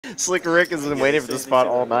Slick Rick has been waiting for the spot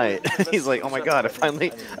all night. He's like, oh my god, I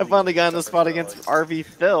finally got in the spot against RV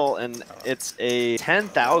Phil, and it's a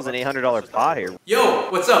 $10,800 pot here. Yo,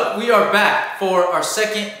 what's up? We are back for our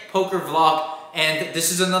second poker vlog, and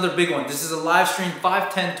this is another big one. This is a live stream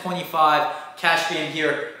 5-10-25 cash game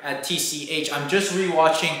here at TCH. I'm just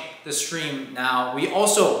rewatching the stream now. We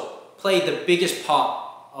also played the biggest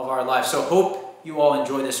pot of our life, so hope you all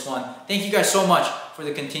enjoy this one. Thank you guys so much for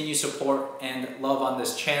the continued support and love on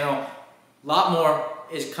this channel. A lot more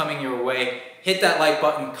is coming your way. Hit that like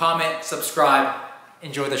button, comment, subscribe,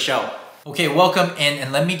 enjoy the show. Okay, welcome in,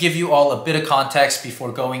 and let me give you all a bit of context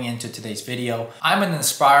before going into today's video. I'm an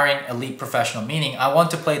aspiring elite professional, meaning I want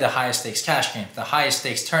to play the highest stakes cash game, the highest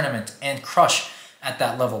stakes tournament, and crush at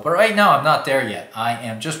that level. But right now, I'm not there yet. I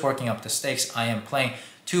am just working up the stakes. I am playing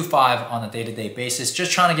 2-5 on a day-to-day basis,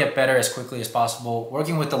 just trying to get better as quickly as possible,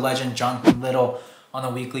 working with the legend Jonathan Little on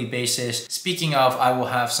a weekly basis. Speaking of, I will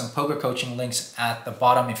have some poker coaching links at the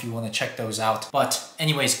bottom if you want to check those out. But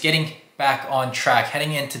anyways, getting back on track,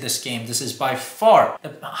 heading into this game. This is by far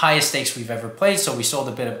the highest stakes we've ever played, so we sold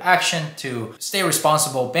a bit of action to stay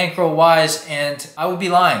responsible bankroll wise, and I would be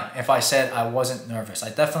lying if I said I wasn't nervous.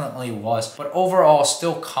 I definitely was, but overall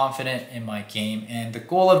still confident in my game, and the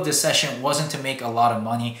goal of this session wasn't to make a lot of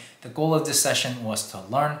money. The goal of this session was to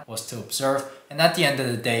learn, was to observe, and at the end of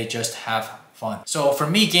the day, just have fun. So for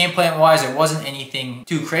me, game plan wise, it wasn't anything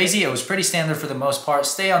too crazy. It was pretty standard for the most part.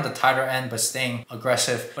 Stay on the tighter end, but staying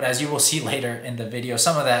aggressive. But as you will see later in the video,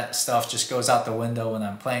 some of that stuff just goes out the window when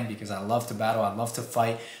I'm playing, because I love to battle, I love to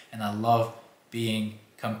fight, and I love being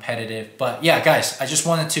competitive. But yeah, guys, I just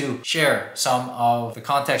wanted to share some of the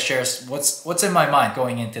context, share what's in my mind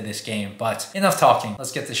going into this game. But enough talking,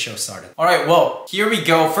 let's get this show started. All right, well, here we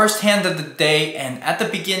go. First hand of the day, and at the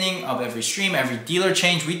beginning of every stream, every dealer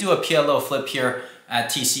change, we do a PLO flip here at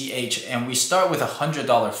TCH, and we start with a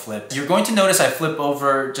 $100 flip. You're going to notice I flip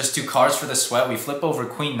over just 2 cards for the sweat. We flip over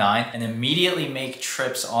Queen 9 and immediately make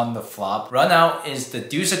trips on the flop. Run out is the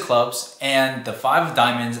deuce of clubs and the 5 of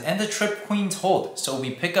diamonds and the trip queens hold. So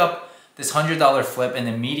we pick up this $100 flip and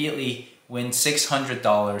immediately win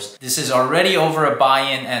 $600. This is already over a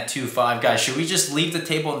buy-in at 2-5. Guys, should we just leave the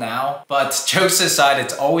table now? But jokes aside,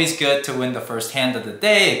 it's always good to win the first hand of the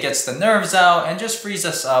day. It gets the nerves out and just frees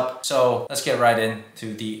us up. So let's get right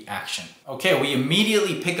into the action. Okay, we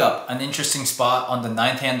immediately pick up an interesting spot on the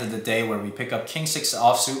 9th hand of the day where we pick up King 6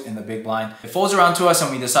 offsuit in the big blind. It folds around to us and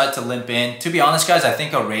we decide to limp in. To be honest, guys, I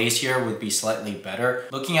think a raise here would be slightly better.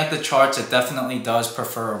 Looking at the charts, it definitely does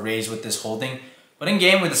prefer a raise with this holding. But in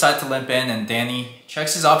game, we decide to limp in and Danny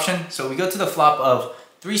checks his option. So we go to the flop of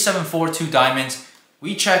 3-7-4, 2 diamonds.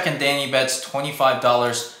 We check and Danny bets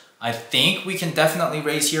 $25. I think we can definitely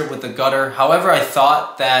raise here with the gutter. However, I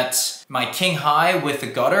thought that my king high with the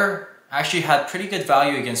gutter actually had pretty good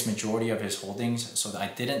value against majority of his holdings. So I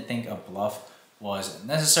didn't think a bluff was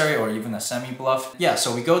necessary or even a semi bluff. Yeah,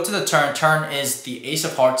 so we go to the turn. Turn is the ace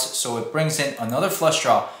of hearts. So it brings in another flush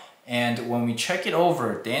draw. And when we check it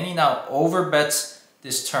over, Danny now overbets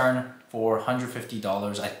this turn for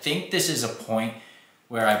 $150. I think this is a point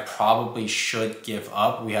where I probably should give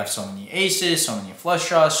up. We have so many aces, so many flush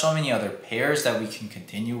draws, so many other pairs that we can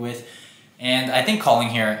continue with. And I think calling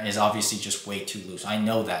here is obviously just way too loose. I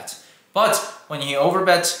know that. But when he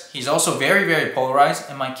overbets, he's also very, very polarized,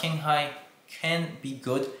 and my king high can be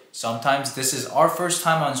good sometimes. This is our first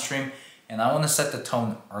time on stream, and I want to set the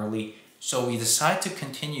tone early. So we decide to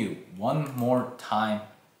continue one more time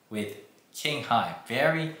with king high.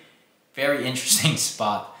 Very, very interesting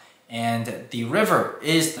spot. And the river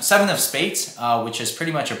is 7 of spades, which is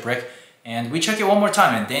pretty much a brick. And we check it one more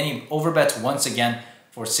time, and Danny overbets once again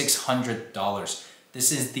for $600.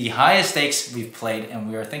 This is the highest stakes we've played, and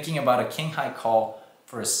we are thinking about a king high call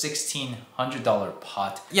for a $1,600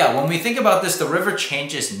 pot. Yeah, when we think about this, the river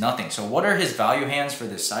changes nothing. So what are his value hands for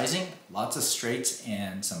this sizing? Lots of straights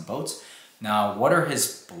and some boats. Now, what are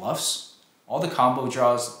his bluffs? All the combo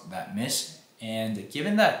draws that miss. And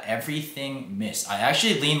given that everything missed, I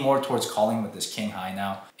actually lean more towards calling with this king high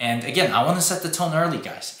now. And again, I want to set the tone early,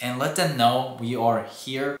 guys, and let them know we are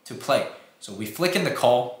here to play. So we flick in the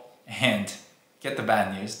call and get the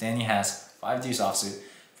bad news. Danny has 5 deuce offsuit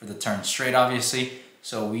for the turn straight, obviously.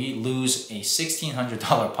 So we lose a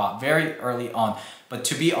 $1,600 pot very early on. But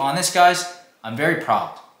to be honest, guys, I'm very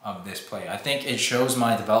proud of this play. I think it shows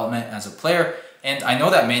my development as a player. And I know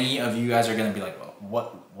that many of you guys are going to be like,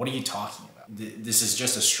 well, what are you talking about? This is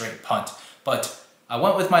just a straight punt. But I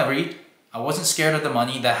went with my read. I wasn't scared of the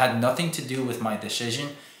money. That had nothing to do with my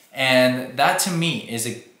decision. And that to me is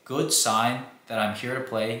a good sign that I'm here to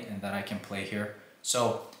play and that I can play here.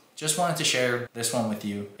 So just wanted to share this one with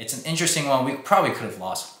you. It's an interesting one. We probably could have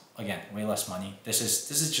lost again, way less money. This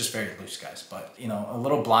is just very loose, guys. But you know, a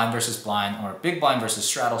little blind versus blind or a big blind versus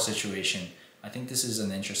straddle situation, I think this is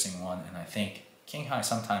an interesting one, and I think king high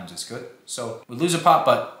sometimes is good. So we lose a pot,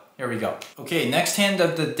 but here we go. Okay, next hand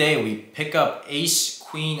of the day, we pick up ace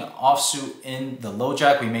queen offsuit in the low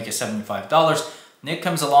jack. We make it $75. Nick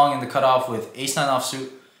comes along in the cutoff with ace nine offsuit,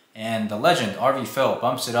 and the legend RV Phil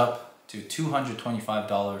bumps it up to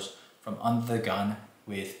 $225 from under the gun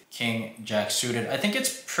with king jack suited. I think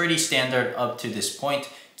it's pretty standard up to this point,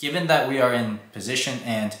 given that we are in position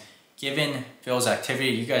and given Phil's activity.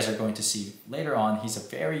 You guys are going to see later on, he's a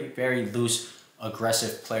very, very loose,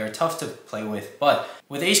 aggressive player, tough to play with. But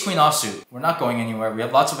with ace queen offsuit, we're not going anywhere. We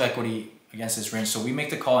have lots of equity against this range, so we make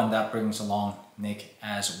the call, and that brings along Nick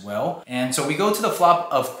as well. And so we go to the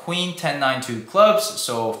flop of queen 10-9 2 clubs.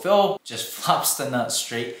 So Phil just flops the nut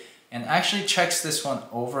straight and actually checks this one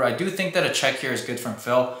over. I do think that a check here is good from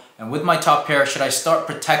Phil. And with my top pair, should I start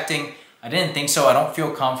protecting? I didn't think so. I don't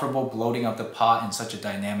feel comfortable bloating up the pot in such a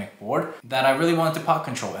dynamic board that I really wanted to pot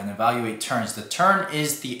control and evaluate turns. The turn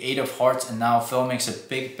is the 8 of hearts, and now Phil makes a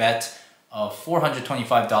big bet of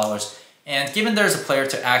 $425. And given there's a player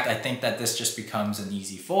to act, I think that this just becomes an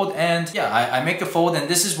easy fold. And yeah, I make the fold, and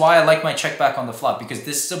this is why I like my check back on the flop, because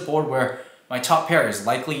this is a board where my top pair is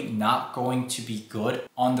likely not going to be good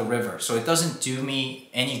on the river. So it doesn't do me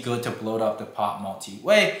any good to bloat up the pot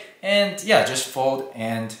multi-way. And yeah, just fold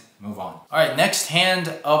and move on. All right, next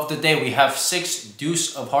hand of the day, we have 6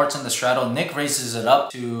 deuce of hearts in the straddle. Nick raises it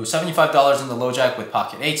up to $75 in the low jack with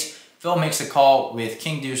pocket eights. Phil makes the call with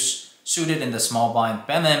king deuce suited in the small blind.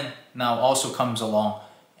 Benem now also comes along,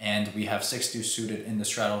 and we have 6 deuce suited in the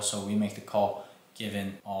straddle, so we make the call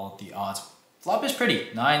given all the odds. Flop is pretty,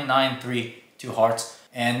 9-9-3, 2 hearts.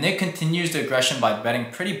 And Nick continues the aggression by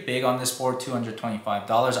betting pretty big on this board, $225.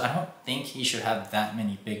 I don't think he should have that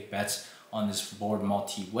many big bets on this board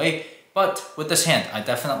multi-way. But with this hand, I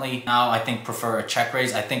definitely now I think prefer a check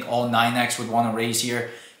raise. I think all 9x would want to raise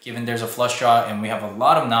here, given there's a flush draw and we have a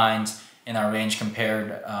lot of 9s in our range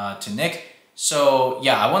compared to Nick. So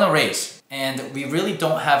yeah, I want to raise. And we really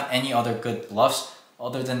don't have any other good bluffs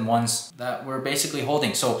other than ones that we're basically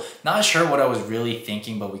holding. So not sure what I was really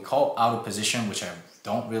thinking, but we call out of position, which I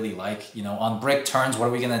don't really like. You know, on brick turns, what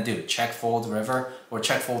are we gonna do? Check fold river or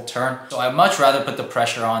check fold turn? So I'd much rather put the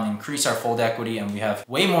pressure on, increase our fold equity, and we have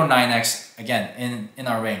way more 9x again in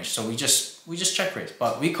our range. So we just check raise,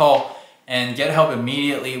 but we call and get help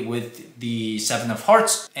immediately with the 7 of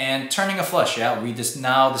hearts and turning a flush. Yeah, we just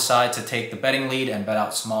now decide to take the betting lead and bet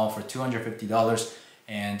out small for $250,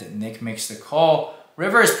 and Nick makes the call.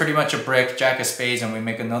 River is pretty much a brick, jack of spades, and we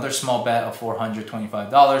make another small bet of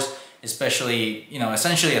 $425, especially, you know,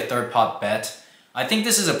 essentially a third pot bet. I think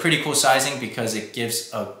this is a pretty cool sizing because it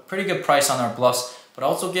gives a pretty good price on our bluffs, but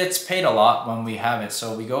also gets paid a lot when we have it.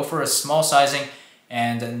 So we go for a small sizing,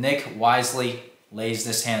 and Nick wisely lays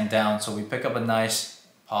this hand down. So we pick up a nice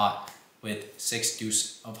pot with 6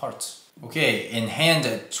 deuce of hearts. Okay, in hand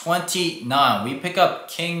 29, we pick up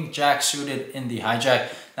king jack suited in the hijack.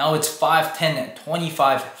 Now it's 5, 10,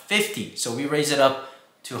 25, 50. So we raise it up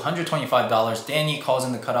to $125. Danny calls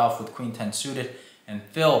in the cutoff with queen 10 suited, and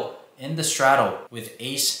Phil in the straddle with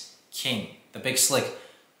ace king. The big slick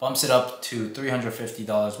bumps it up to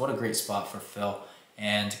 $350. What a great spot for Phil.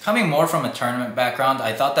 And coming more from a tournament background,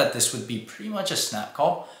 I thought that this would be pretty much a snap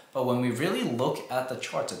call. But when we really look at the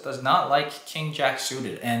charts, it does not like king jack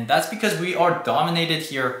suited. And that's because we are dominated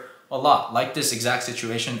here a lot. Like this exact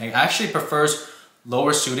situation, it actually prefers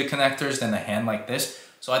lower suited connectors than a hand like this.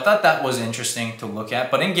 So I thought that was interesting to look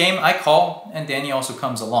at. But in game, I call, and Danny also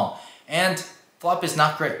comes along. And flop is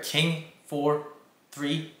not great. King, 4,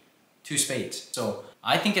 3, 2 spades. So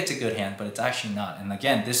I think it's a good hand, but it's actually not. And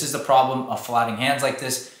again, this is the problem of flatting hands like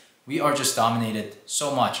this. We are just dominated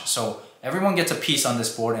so much. So everyone gets a piece on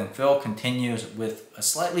this board, and Phil continues with a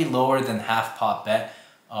slightly lower than half pot bet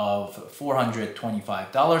of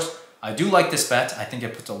 $425. I do like this bet. I think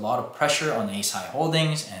it puts a lot of pressure on ace high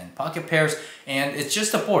holdings and pocket pairs, and it's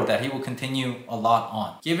just a board that he will continue a lot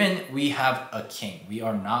on. Given we have a king, we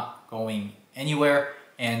are not going anywhere,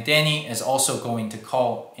 and Danny is also going to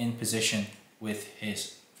call in position with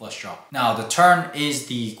his flush draw. Now the turn is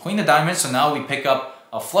the queen of diamonds, so now we pick up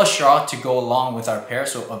a flush draw to go along with our pair,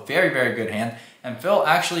 so a very, very good hand. And Phil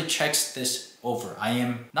actually checks this over. I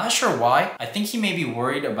am not sure why. I think he may be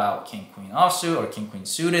worried about king queen offsuit or king queen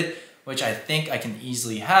suited, which I think I can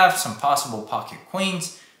easily have, some possible pocket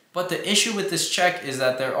queens. But the issue with this check is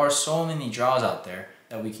that there are so many draws out there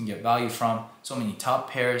that we can get value from. So many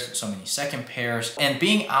top pairs, so many second pairs. And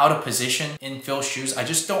being out of position in Phil's shoes, I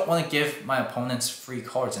just don't want to give my opponents free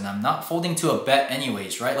cards. And I'm not folding to a bet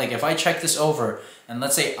anyways, right? Like if I check this over and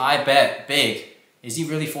let's say I bet big, is he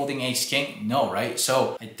really folding ace king? No, right?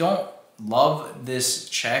 So I don't love this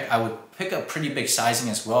check. I would pick a pretty big sizing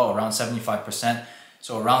as well, around 75%.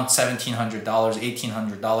 So around $1,700,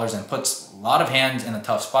 $1,800, and puts a lot of hands in a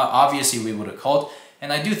tough spot. Obviously we would have called.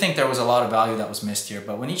 And I do think there was a lot of value that was missed here.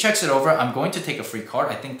 But when he checks it over, I'm going to take a free card.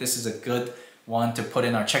 I think this is a good one to put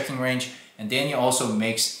in our checking range. And Daniel also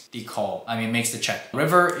makes the call. Makes the check.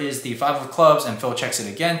 River is the 5 of clubs and Phil checks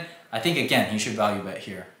it again. I think again, he should value bet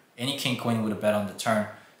here. Any king queen would have bet on the turn.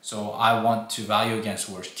 So I want to value against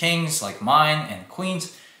worse kings like mine and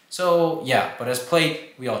queens. So yeah, but as played,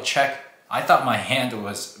 we all check. I thought my hand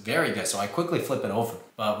was very good, so I quickly flip it over.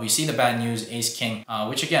 But we see the bad news, ace king,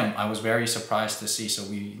 which again, I was very surprised to see. So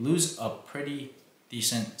we lose a pretty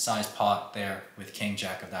decent sized pot there with king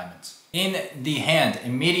jack of diamonds. In the hand,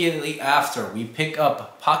 immediately after, we pick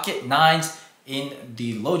up pocket nines in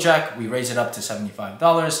the low jack. We raise it up to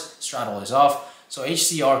 $75. Straddle is off. So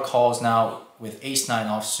HCR calls now with ace nine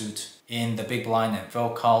offsuit in the big blind, and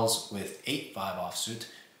Phil calls with 8-5 offsuit.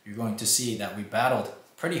 You're going to see that we battled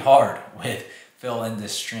pretty hard with Phil in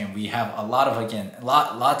this stream. We have a lot of,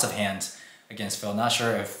 lots of hands against Phil. Not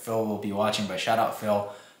sure if Phil will be watching, but shout out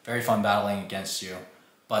Phil. Very fun battling against you.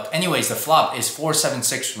 But anyways, the flop is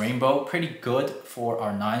 4-7-6 rainbow. Pretty good for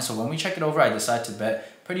our 9. So when we check it over, I decide to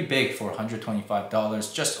bet pretty big for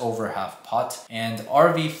 $125, just over half pot. And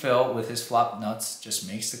RV Phil with his flop nuts just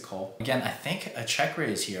makes the call. Again, I think a check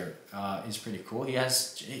raise here is pretty cool.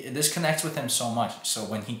 This connects with him so much. So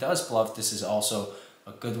when he does bluff, this is also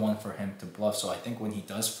a good one for him to bluff. So I think when he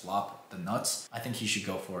does flop the nuts, I think he should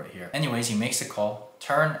go for it here. Anyways, he makes the call.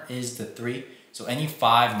 Turn is the 3. So any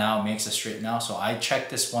 5 now makes a straight now. So I check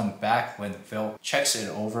this one back when Phil checks it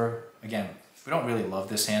over. Again, we don't really love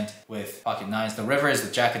this hand with pocket nines. The river is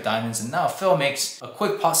the jack of diamonds. And now Phil makes a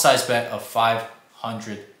quick pot size bet of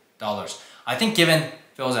 $500. I think given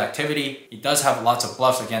Phil's activity, he does have lots of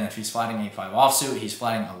bluffs. Again, if he's flatting a 5 offsuit, he's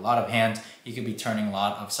flatting a lot of hands. He could be turning a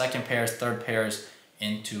lot of second pairs, third pairs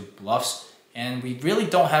into bluffs. And we really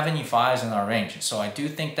don't have any 5s in our range. So I do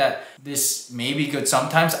think that this may be good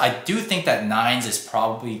sometimes. I do think that 9s is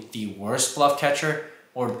probably the worst bluff catcher,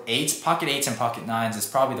 or 8s, pocket 8s and pocket 9s is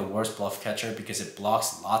probably the worst bluff catcher because it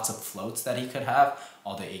blocks lots of floats that he could have.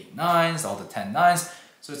 All the 8-9s, all the 10-9s.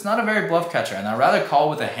 So it's not a very bluff catcher. And I'd rather call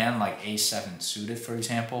with a hand like A7 suited, for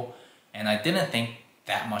example. And I didn't think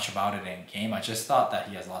that much about it in game. I just thought that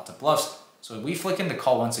he has lots of bluffs. So we flick in the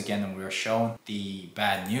call once again and we are shown the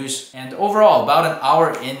bad news. And overall, about an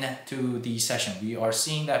hour into the session, we are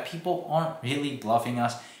seeing that people aren't really bluffing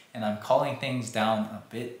us, and I'm calling things down a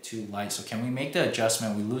bit too light. So can we make the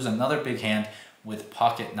adjustment? We lose another big hand with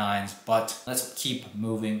pocket 9s, but let's keep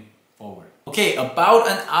moving forward. Okay, about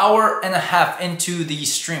an hour and a half into the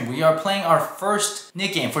stream, we are playing our first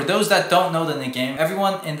nit game. For those that don't know the nit game,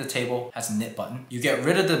 everyone in the table has a nit button. You get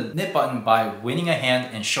rid of the nit button by winning a hand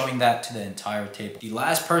and showing that to the entire table. The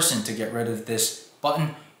last person to get rid of this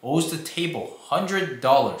button owes the table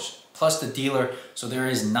 $100 plus the dealer. So there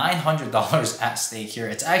is $900 at stake here.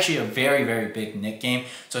 It's actually a very, very big nit game.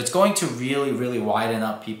 So it's going to really, really widen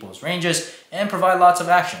up people's ranges and provide lots of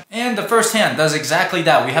action. And the first hand does exactly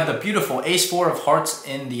that. We have the beautiful ace-4 of hearts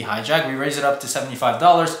in the hijack. We raise it up to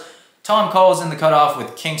 $75. Tom calls in the cutoff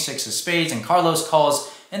with king-6 of spades, and Carlos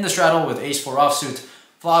calls in the straddle with ace-4 offsuit.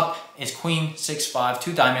 Flop is queen 6-5,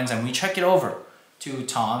 2 diamonds, and we check it over to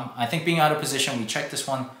Tom. I think being out of position, we check this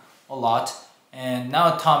one a lot. And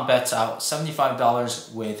now Tom bets out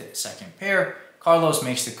 $75 with second pair. Carlos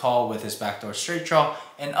makes the call with his backdoor straight draw,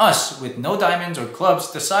 and us with no diamonds or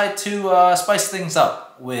clubs decide to spice things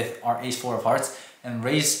up with our ace-4 of hearts and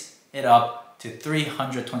raise it up to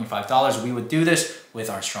 $325. We would do this with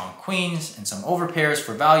our strong queens and some overpairs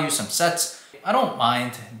for value, some sets. I don't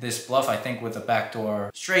mind this bluff. I think with a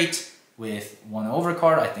backdoor straight with 1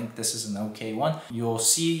 overcard, I think this is an okay one. You'll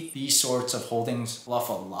see these sorts of holdings bluff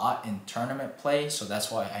a lot in tournament play, so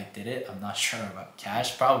that's why I did it. I'm not sure about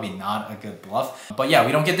cash, probably not a good bluff. But yeah,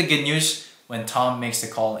 we don't get the good news when Tom makes the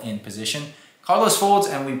call in position. Carlos folds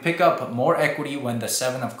and we pick up more equity when the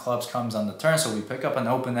 7 of clubs comes on the turn, so we pick up an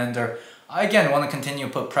open ender. I again want to continue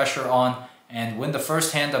to put pressure on and win the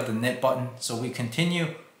first hand of the nit button, so we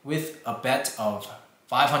continue with a bet of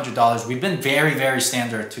 $500. We've been very, very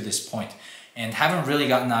standard to this point and haven't really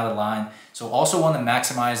gotten out of line. So also want to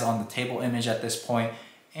maximize on the table image at this point.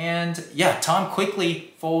 And yeah, Tom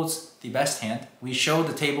quickly folds the best hand. We show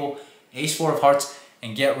the table ace-4 of hearts,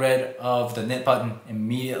 and get rid of the nit button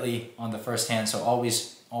immediately on the first hand. So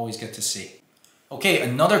always good to see. Okay,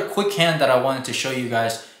 another quick hand that I wanted to show you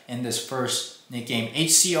guys in this first nit game.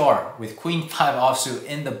 HCR with Queen 5 offsuit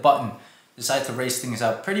in the button. Decided to raise things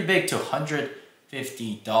up pretty big to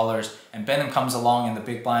 $150. And Benham comes along in the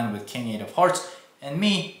big blind with King 8 of hearts. And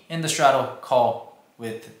me in the straddle call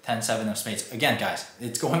with 10-7 of spades. Again, guys,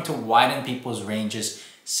 it's going to widen people's ranges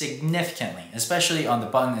significantly, especially on the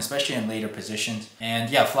button, especially in later positions. And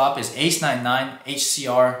yeah, flop is ace-9-9,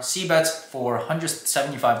 HCR, c-bets for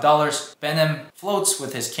 $175. Benham floats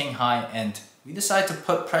with his king high, and we decide to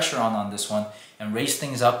put pressure on this one and raise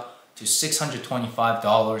things up to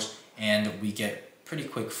 $625, and we get pretty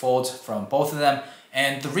quick folds from both of them.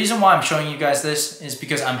 And the reason why I'm showing you guys this is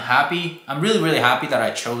because I'm really happy that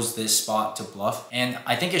I chose this spot to bluff. And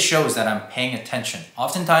I think it shows that I'm paying attention.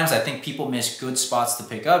 Oftentimes, I think people miss good spots to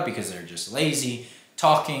pick up because they're just lazy,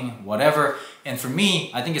 talking, whatever. And for me,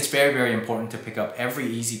 I think it's very important to pick up every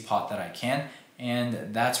easy pot that I can.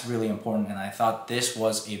 And that's really important. And I thought this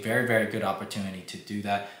was a very good opportunity to do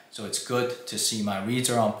that. So it's good to see my reads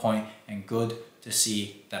are on point and good to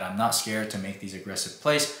see that I'm not scared to make these aggressive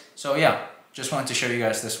plays. So yeah. Just wanted to show you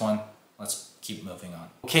guys this one. Let's keep moving on.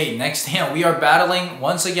 Okay, next hand, we are battling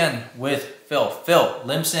once again with Phil. Phil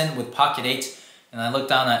limps in with pocket 8, and I look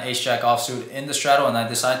down at ace-jack offsuit in the straddle, and I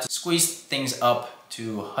decide to squeeze things up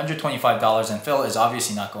to $125, and Phil is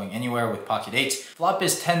obviously not going anywhere with pocket 8. Flop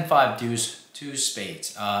is 10-5 deuce, 2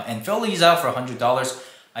 spades, and Phil leads out for $100.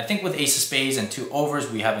 I think with ace of spades and 2 overs,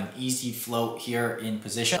 we have an easy float here in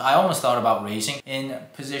position. I almost thought about raising in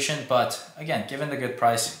position, but again, given the good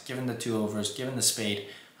price, given the 2 overs, given the spade,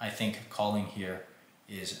 I think calling here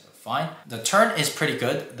is fine. The turn is pretty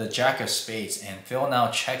good, the jack of spades, and Phil now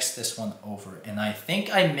checks this one over. And I think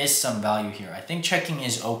I missed some value here. I think checking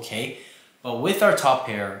is okay, but with our top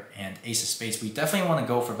pair and ace of spades, we definitely want to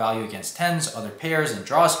go for value against 10s, other pairs, and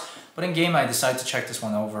draws. But in game, I decide to check this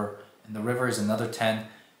one over, and the river is another 10.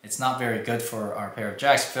 It's not very good for our pair of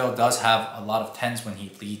jacks. Phil does have a lot of 10s when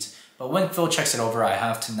he leads, but when Phil checks it over, I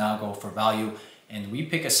have to now go for value, and we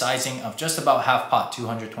pick a sizing of just about half pot,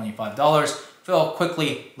 $225. Phil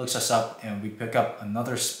quickly looks us up, and we pick up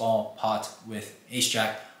another small pot with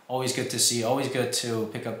ace-jack. Always good to see, always good to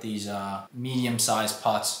pick up these medium-sized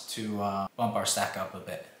pots to bump our stack up a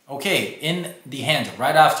bit. Okay, in the hand,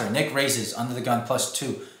 right after, Nick raises under the gun +2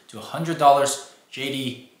 to $100.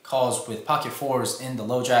 JD calls with pocket 4s in the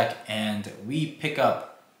low jack, and we pick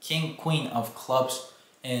up king queen of clubs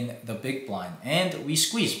in the big blind, and we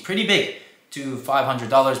squeeze pretty big to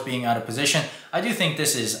 $500 being out of position. I do think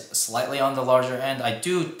this is slightly on the larger end. I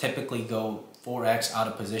do typically go 4x out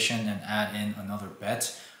of position and add in another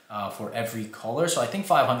bet for every caller, so I think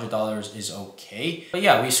 $500 is okay. But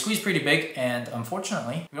yeah, we squeeze pretty big, and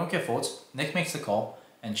unfortunately we don't get folds. Nick makes the call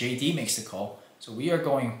and JD makes the call. So we are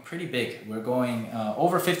going pretty big. We're going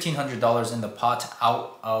over $1,500 in the pot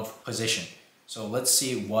out of position. So let's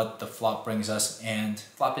see what the flop brings us. And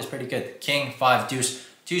flop is pretty good. King, 5, deuce,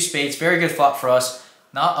 2 spades. Very good flop for us.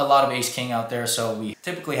 Not a lot of ace king out there, so we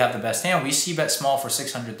typically have the best hand. We see bet small for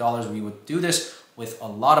 $600. We would do this with a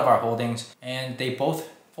lot of our holdings, and they both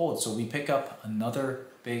fold. So we pick up another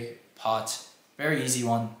big pot. Very easy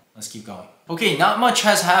one. Let's keep going. Okay, not much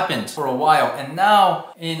has happened for a while, and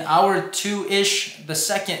now in hour 2-ish, the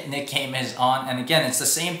second Nick game is on, and again, it's the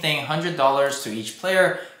same thing, $100 to each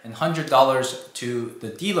player and $100 to the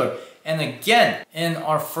dealer. And again, in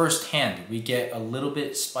our first hand, we get a little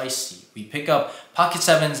bit spicy. We pick up pocket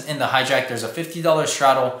 7s in the hijack. There's a $50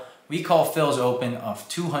 straddle. We call Phil's open of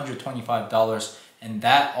 $225, and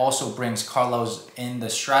that also brings Carlos in the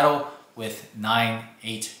straddle with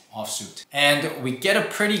 9-8 offsuit. And we get a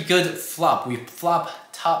pretty good flop. We flop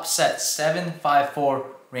top set 7-5-4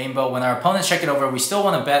 rainbow. When our opponents check it over, we still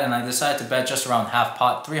want to bet, and I decided to bet just around half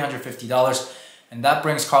pot, $350. And that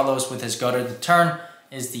brings Carlos with his gutter. The turn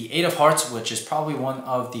is the 8 of hearts, which is probably one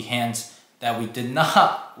of the hands that we did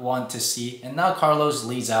not want to see. And now Carlos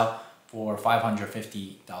leads out for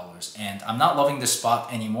 $550. And I'm not loving this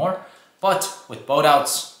spot anymore, but with boat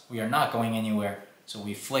outs, we are not going anywhere. So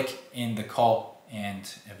we flick in the call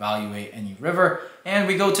and evaluate any river, and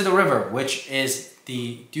we go to the river, which is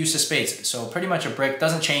the deuce of spades. So pretty much a brick,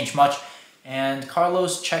 doesn't change much, and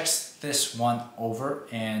Carlos checks this one over,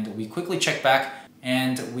 and we quickly check back,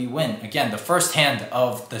 and we win. Again, the first hand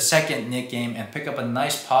of the second Nick game, and pick up a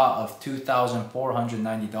nice pot of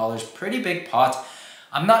 $2,490. Pretty big pot.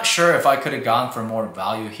 I'm not sure if I could have gone for more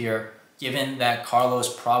value here, given that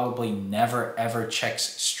Carlos probably never ever checks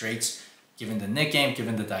straights, given the Nick game,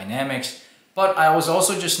 given the dynamics. But I was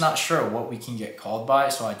also just not sure what we can get called by,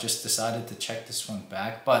 so I just decided to check this one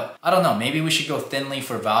back. But I don't know, maybe we should go thinly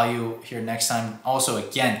for value here next time. Also,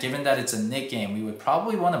 again, given that it's a Nick game, we would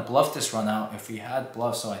probably want to bluff this run out if we had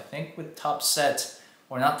bluff. So I think with top set,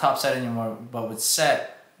 or not top set anymore, but with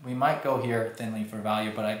set, we might go here thinly for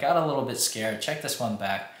value. But I got a little bit scared. Check this one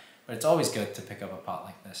back. But it's always good to pick up a pot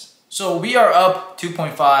like this. So we are up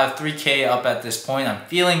 2.5, 3K up at this point. I'm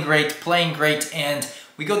feeling great, playing great, and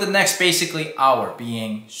we go the next basically hour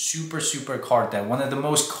being super card dead. One of the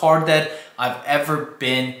most card dead I've ever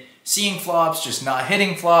been. Seeing flops, just not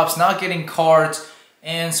hitting flops, not getting cards.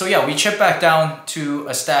 And so yeah, we chip back down to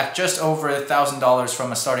a stack just over $1,000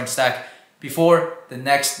 from a starting stack before the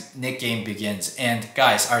next Nick game begins. And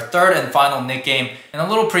guys, our third and final Nick game, and a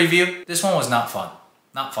little preview, this one was not fun.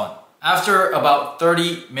 Not fun. After about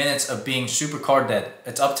 30 minutes of being super card dead,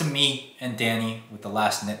 it's up to me and Danny with the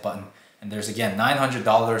last knit button. And there's again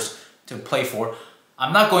 $900 to play for.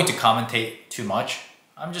 I'm not going to commentate too much.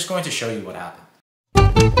 I'm just going to show you what happened.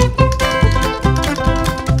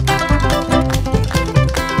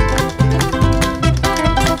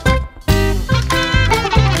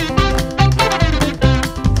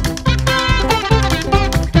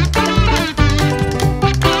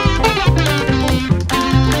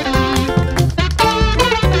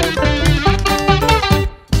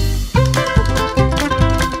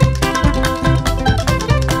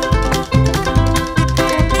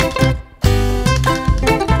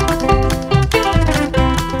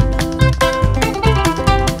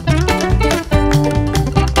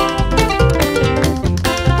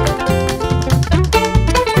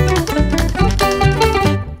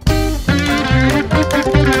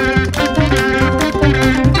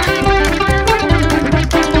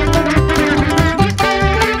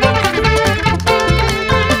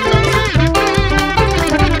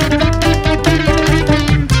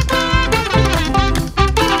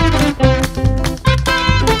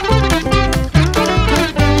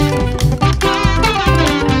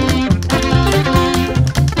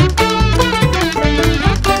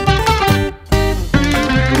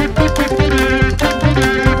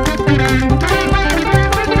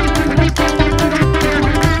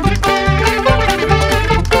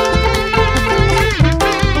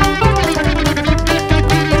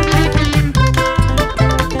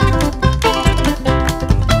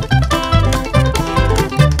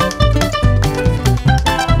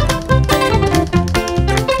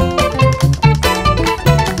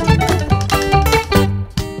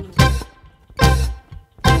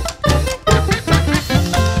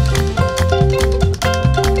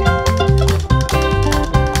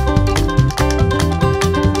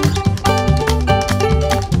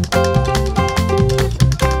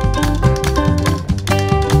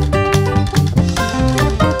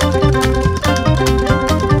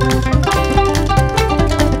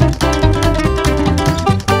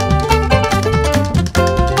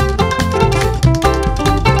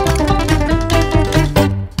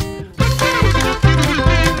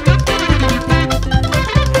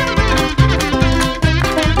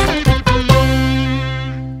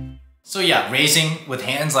 Raising with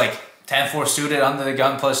hands like 10-4 suited under the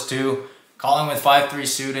gun +2, calling with 5-3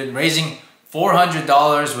 suited, raising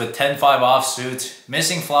 $400 with 10-5 offsuit,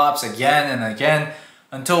 missing flops again and again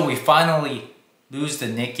until we finally lose the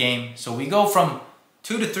Nick game. So we go from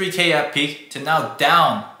 2 to 3K at peak to now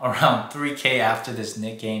down around 3K after this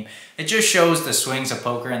Nick game. It just shows the swings of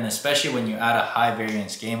poker, and especially when you add a high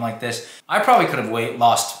variance game like this. I probably could have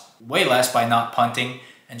lost way less by not punting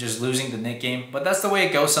and just losing the Nick game, but that's the way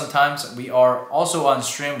it goes sometimes. We are also on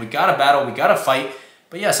stream, we gotta battle, we gotta fight,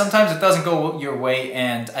 but yeah, sometimes it doesn't go your way,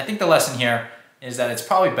 and I think the lesson here is that it's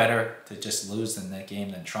probably better to just lose the Nick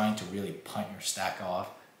game than trying to really punt your stack off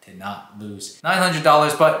to not lose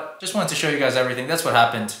 $900, but just wanted to show you guys everything. That's what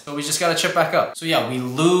happened. So we just gotta chip back up. So yeah, we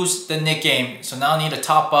lose the Nick game, so now need to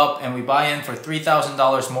top up, and we buy in for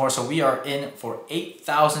 $3,000 more, so we are in for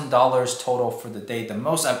 $8,000 total for the day, the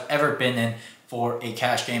most I've ever been in for a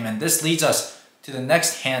cash game. And this leads us to the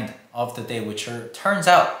next hand of the day, which turns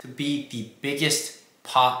out to be the biggest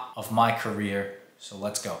pot of my career. So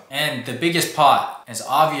let's go. And the biggest pot is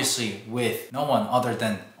obviously with no one other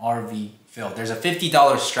than RV Phil. There's a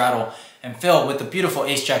 $50 straddle, and Phil, with the beautiful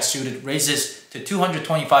ace-jack suited, raises to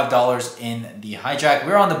 $225 in the hijack.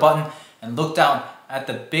 We're on the button and look down at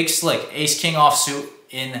the big slick ace-king offsuit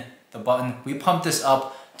in the button. We pump this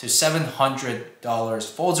up to $700.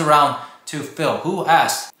 Folds around to Phil, who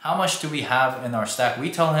asks, how much do we have in our stack?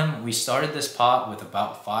 We tell him we started this pot with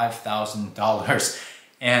about $5,000,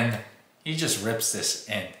 and he just rips this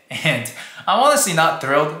in. And I'm honestly not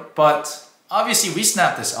thrilled, but obviously we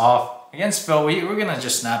snapped this off. against Phil, we're gonna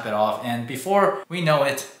just snap it off. And before we know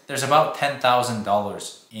it, there's about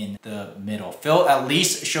 $10,000 in the middle. Phil at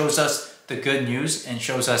least shows us the good news and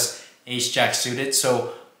shows us ace-jack suited.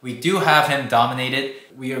 So we do have him dominated.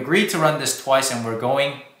 We agreed to run this twice and we're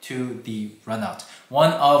going to the run out.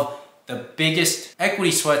 One of the biggest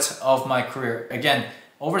equity sweats of my career. Again,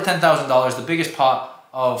 over $10,000, the biggest pot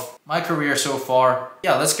of my career so far.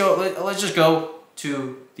 Yeah, let's go. Let's just go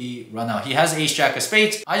to the run out. He has ace-jack of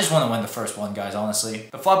spades. I just want to win the first one, guys, honestly.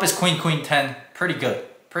 The flop is queen, queen, 10. Pretty good.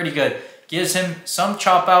 Pretty good. Gives him some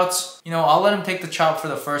chop outs. You know, I'll let him take the chop for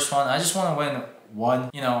the first one. I just want to win one.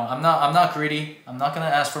 You know, I'm not greedy. I'm not going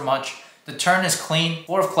to ask for much. The turn is clean.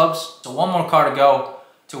 4 of clubs. So one more card to go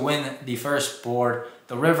to win the first board.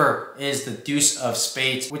 The river is the deuce of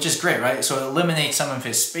spades, which is great, right? So it eliminates some of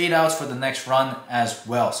his spade outs for the next run as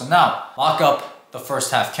well. So now, lock up the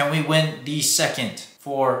first half. Can we win the second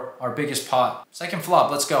for our biggest pot? Second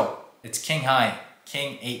flop, let's go. It's king high,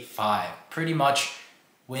 king 8-5. Pretty much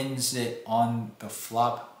wins it on the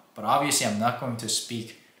flop, but obviously I'm not going to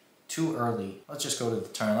speak too early. Let's just go to the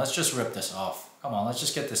turn. Let's just rip this off. Come on, let's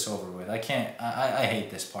just get this over with. I hate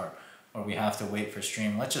this part where we have to wait for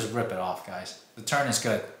stream. Let's just rip it off, guys. The turn is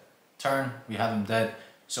good. Turn, we have him dead.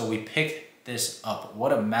 So we pick this up.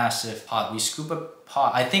 What a massive pot. We scoop a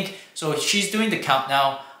pot. I think, so she's doing the count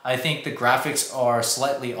now. I think the graphics are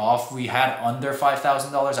slightly off. We had under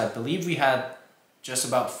 $5,000. I believe we had just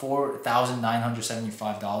about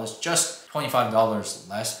 $4,975, just $25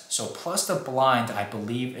 less. So plus the blind, I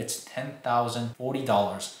believe it's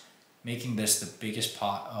 $10,040, making this the biggest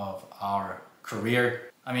pot of our career.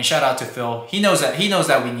 I mean, shout out to Phil. He knows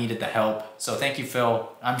that we needed the help. So thank you, Phil.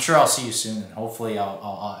 I'm sure I'll see you soon, and hopefully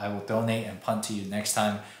I will donate and punt to you next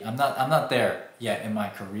time. I'm not there yet in my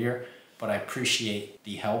career, but I appreciate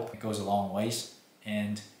the help. It goes a long ways.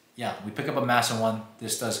 And yeah, we pick up a massive one.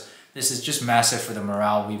 This is just massive for the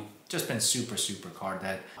morale. We've just been super card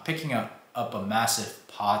dead. Picking up a massive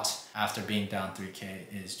pot after being down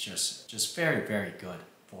 3K is just very good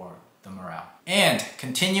for the morale. And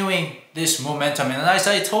continuing this momentum, and as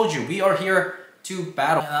I told you, we are here to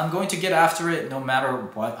battle, and I'm going to get after it no matter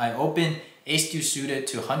what. I open ace-deuce suited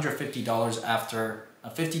to $150 after a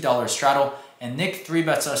 $50 straddle, and Nick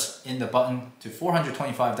 3-bets us in the button to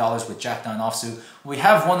 $425 with jack-9 offsuit. We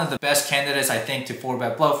have one of the best candidates, I think, to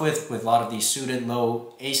 4-bet bluff with a lot of these suited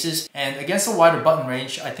low aces, and against a wider button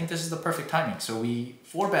range, I think this is the perfect timing. So we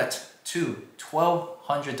 4-bet to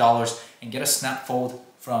 $1,200 and get a snap fold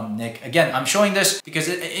from Nick. Again, I'm showing this because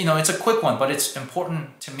it's a quick one, but it's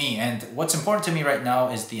important to me. And what's important to me right now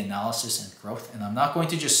is the analysis and growth. And I'm not going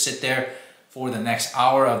to just sit there for the next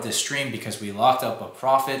hour of this stream because we locked up a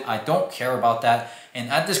profit. I don't care about that.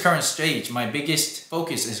 And at this current stage, my biggest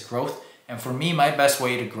focus is growth. And for me, my best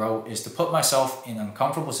way to grow is to put myself in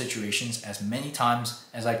uncomfortable situations as many times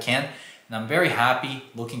as I can. And I'm very happy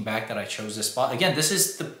looking back that I chose this spot. Again, this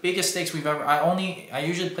is the biggest stakes we've ever, I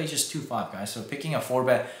usually play just 2-5, guys. So picking a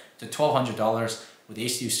 4-bet to $1,200 with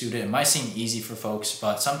ace-deuce suited, it might seem easy for folks,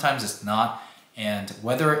 but sometimes it's not. And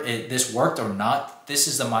whether this worked or not, this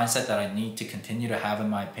is the mindset that I need to continue to have, in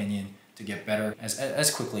my opinion, to get better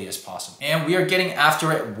as quickly as possible. And we are getting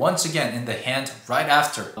after it once again in the hand right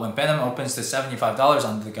after. When Benham opens to $75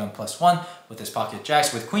 under the gun +1 with his pocket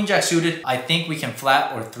jacks. With queen jack suited, I think we can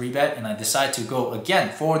flat or 3-bet, and I decide to go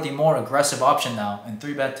again for the more aggressive option now and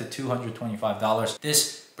 3-bet to $225.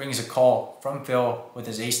 This brings a call from Phil with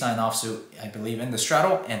his ace-9 offsuit, I believe, in the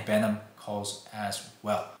straddle, and Benham calls as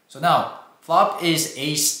well. So now, flop is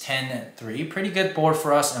ace-10-3, pretty good board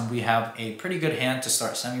for us, and we have a pretty good hand to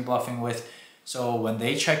start semi-bluffing with. So when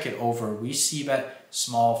they check it over, we c-bet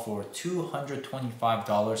small for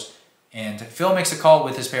 $225, and Phil makes a call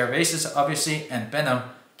with his pair of aces, obviously, and Benham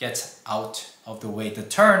gets out of the way. The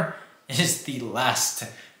turn is the last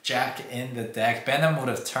jack in the deck. Benham would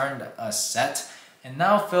have turned a set, and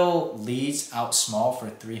now Phil leads out small for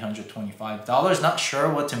 $325. Not sure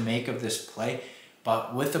what to make of this play,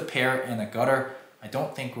 but with a pair and a gutter, I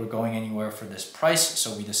don't think we're going anywhere for this price,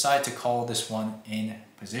 so we decide to call this one in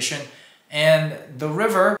position. And the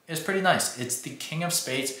river is pretty nice. It's the king of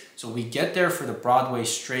spades, so we get there for the Broadway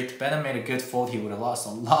straight. Benham made a good fold. He would have lost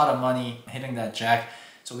a lot of money hitting that jack.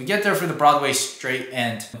 So we get there for the Broadway straight,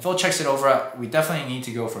 and Phil checks it over. We definitely need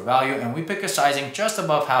to go for value, and we pick a sizing just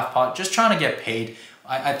above half pot, just trying to get paid.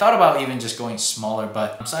 I thought about even just going smaller,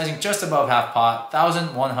 but I'm sizing just above half pot,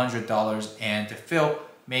 $1,100, and Phil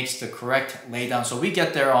makes the correct laydown. So we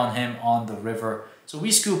get there on him on the river. So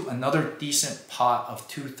we scoop another decent pot of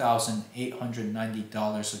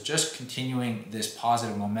 $2,890. So just continuing this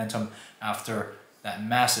positive momentum after that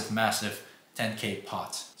massive 10K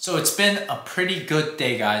pots. So it's been a pretty good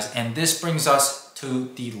day, guys, and this brings us to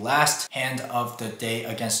the last hand of the day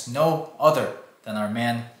against no other than our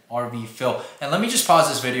man RV Phil. And let me just pause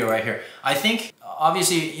this video right here. I think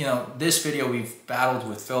obviously, you know, this video we've battled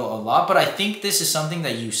with Phil a lot, but I think this is something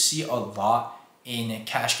that you see a lot in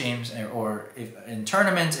cash games or in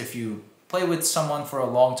tournaments. If you play with someone for a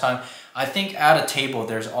long time, I think at a table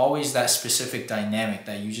there's always that specific dynamic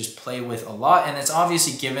that you just play with a lot, and it's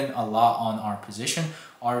obviously given a lot on our position.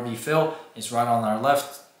 RV Phil is right on our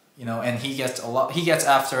left, you know, and he gets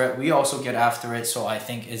after it. We also get after it. So I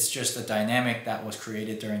think it's just a dynamic that was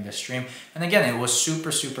created during the stream. And again, it was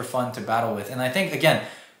super fun to battle with. And I think, again,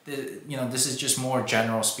 you know, this is just more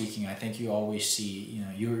general speaking. I think you always see, you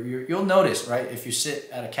know, you'll notice, right? If you sit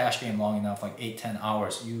at a cash game long enough, like 8-10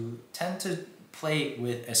 hours, you tend to play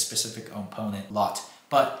with a specific opponent a lot.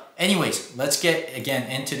 But anyways, let's get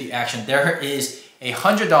again into the action. There is a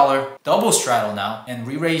 $100 double straddle now, and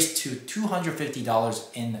we raised to $250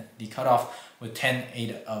 in the cutoff with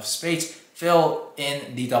 10-8 of spades. Phil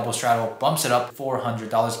in the double straddle bumps it up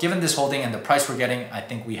 $400. Given this holding and the price we're getting, I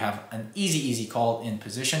think we have an easy call in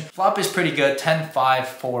position. Flop is pretty good, 10-5,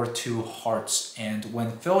 4-2 hearts. And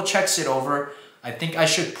when Phil checks it over, I think I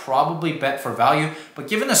should probably bet for value, but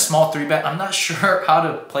given a small 3-bet, I'm not sure how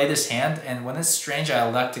to play this hand, and when it's strange, I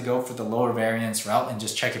elect to go for the lower variance route and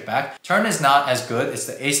just check it back. Turn is not as good. It's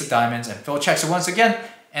the ace of diamonds, and Phil checks it once again,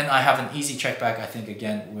 and I have an easy check back, I think,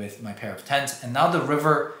 again, with my pair of 10s. And now the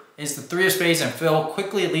river is the 3 of spades, and Phil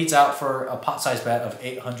quickly leads out for a pot size bet of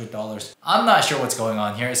 $800. I'm not sure what's going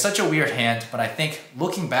on here. It's such a weird hand, but I think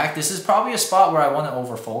looking back, this is probably a spot where I want to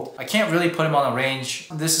overfold. I can't really put him on a range.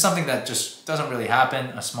 This is something that just doesn't really happen,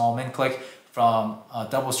 a small min click from a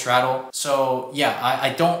double straddle. So yeah,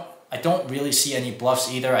 I don't really see any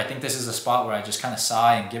bluffs either. I think this is a spot where I just kind of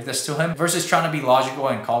sigh and give this to him versus trying to be logical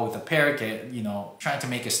and call with a pair, you know, trying to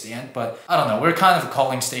make a stand. But I don't know, we're kind of a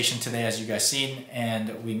calling station today, as you guys seen,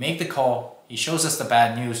 and we make the call. He shows us the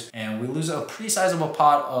bad news, and we lose a pretty sizable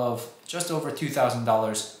pot of just over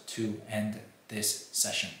 $2,000 to end this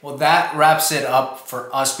session. Well, that wraps it up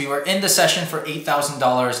for us. We were in the session for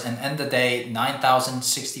 $8,000 and end the day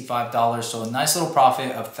 $9,065. So a nice little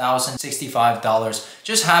profit of $1,065.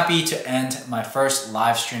 Just happy to end my first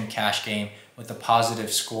live stream cash game with a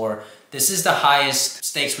positive score. This is the highest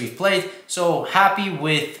stakes we've played, so happy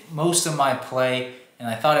with most of my play, and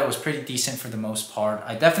I thought it was pretty decent for the most part.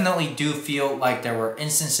 I definitely do feel like there were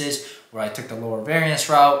instances where I took the lower variance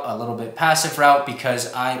route, a little bit passive route,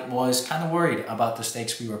 because I was kind of worried about the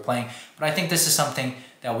stakes we were playing. But I think this is something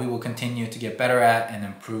that we will continue to get better at and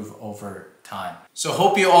improve over time. So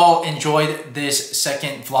hope you all enjoyed this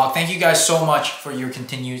second vlog. Thank you guys so much for your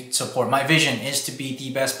continued support. My vision is to be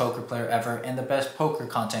the best poker player ever and the best poker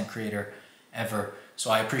content creator ever.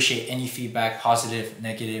 So I appreciate any feedback, positive,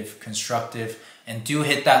 negative, constructive, and do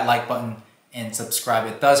hit that like button and subscribe.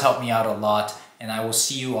 It does help me out a lot, and I will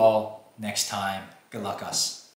see you all next time. Good luck, us.